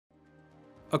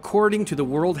According to the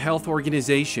World Health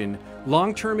Organization,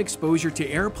 long-term exposure to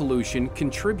air pollution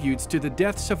contributes to the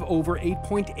deaths of over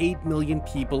 8.8 million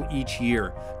people each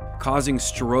year, causing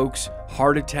strokes,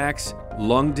 heart attacks,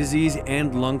 lung disease,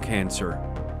 and lung cancer.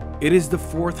 It is the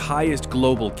fourth highest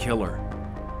global killer.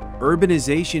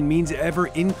 Urbanization means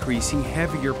ever-increasing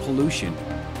heavier pollution.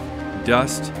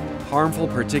 Dust, harmful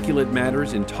particulate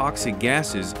matters, and toxic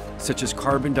gases such as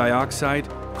carbon dioxide,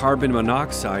 carbon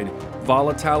monoxide,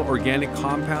 volatile organic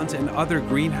compounds, and other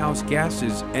greenhouse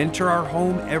gases enter our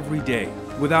home every day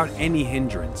without any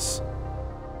hindrance.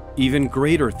 Even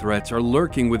greater threats are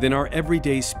lurking within our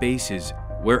everyday spaces,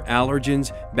 where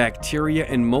allergens, bacteria,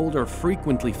 and mold are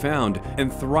frequently found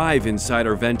and thrive inside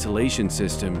our ventilation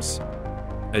systems.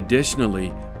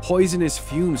 Additionally, poisonous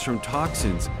fumes from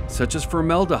toxins, such as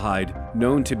formaldehyde,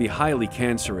 known to be highly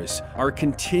cancerous, are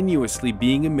continuously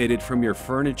being emitted from your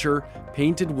furniture,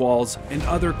 painted walls, and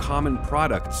other common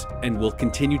products, and will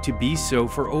continue to be so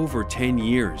for over 10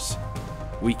 years.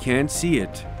 We can't see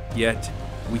it, yet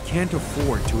we can't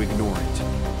afford to ignore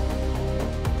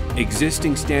it.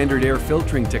 Existing standard air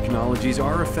filtering technologies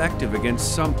are effective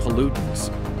against some pollutants,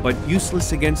 but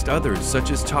useless against others, such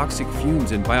as toxic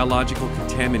fumes and biological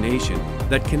contamination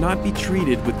that cannot be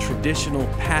treated with traditional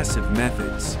passive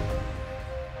methods.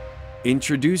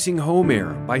 Introducing Home Air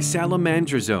by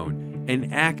Salamandra Zone,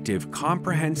 an active,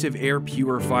 comprehensive air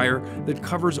purifier that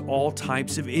covers all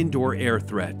types of indoor air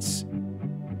threats.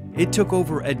 It took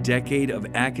over a decade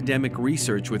of academic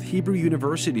research with Hebrew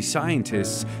University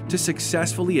scientists to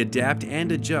successfully adapt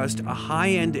and adjust a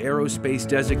high-end aerospace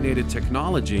designated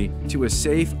technology to a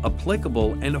safe,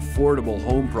 applicable, and affordable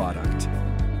home product.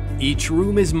 Each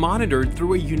room is monitored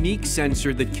through a unique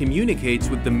sensor that communicates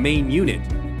with the main unit.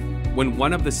 When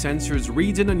one of the sensors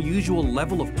reads an unusual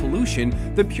level of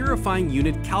pollution, the purifying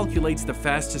unit calculates the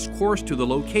fastest course to the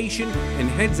location and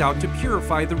heads out to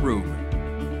purify the room.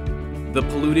 The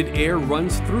polluted air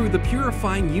runs through the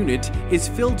purifying unit, is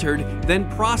filtered, then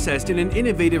processed in an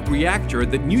innovative reactor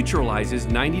that neutralizes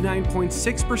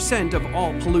 99.6% of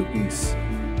all pollutants.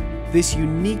 This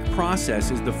unique process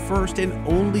is the first and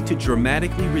only to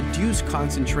dramatically reduce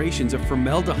concentrations of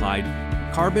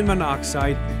formaldehyde, carbon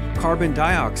monoxide, carbon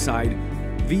dioxide,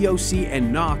 VOC,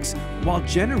 and NOx while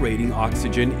generating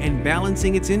oxygen and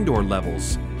balancing its indoor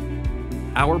levels.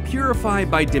 Our Purify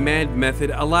by Demand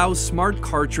method allows smart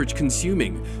cartridge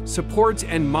consuming, supports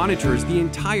and monitors the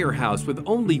entire house with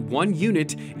only one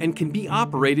unit, and can be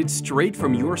operated straight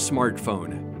from your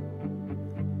smartphone.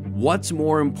 What's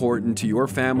more important to your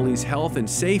family's health and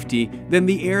safety than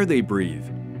the air they breathe?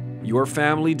 Your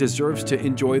family deserves to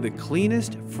enjoy the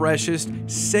cleanest, freshest,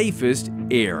 safest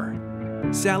air.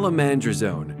 Salamandra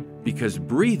Zone, because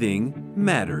breathing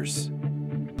matters.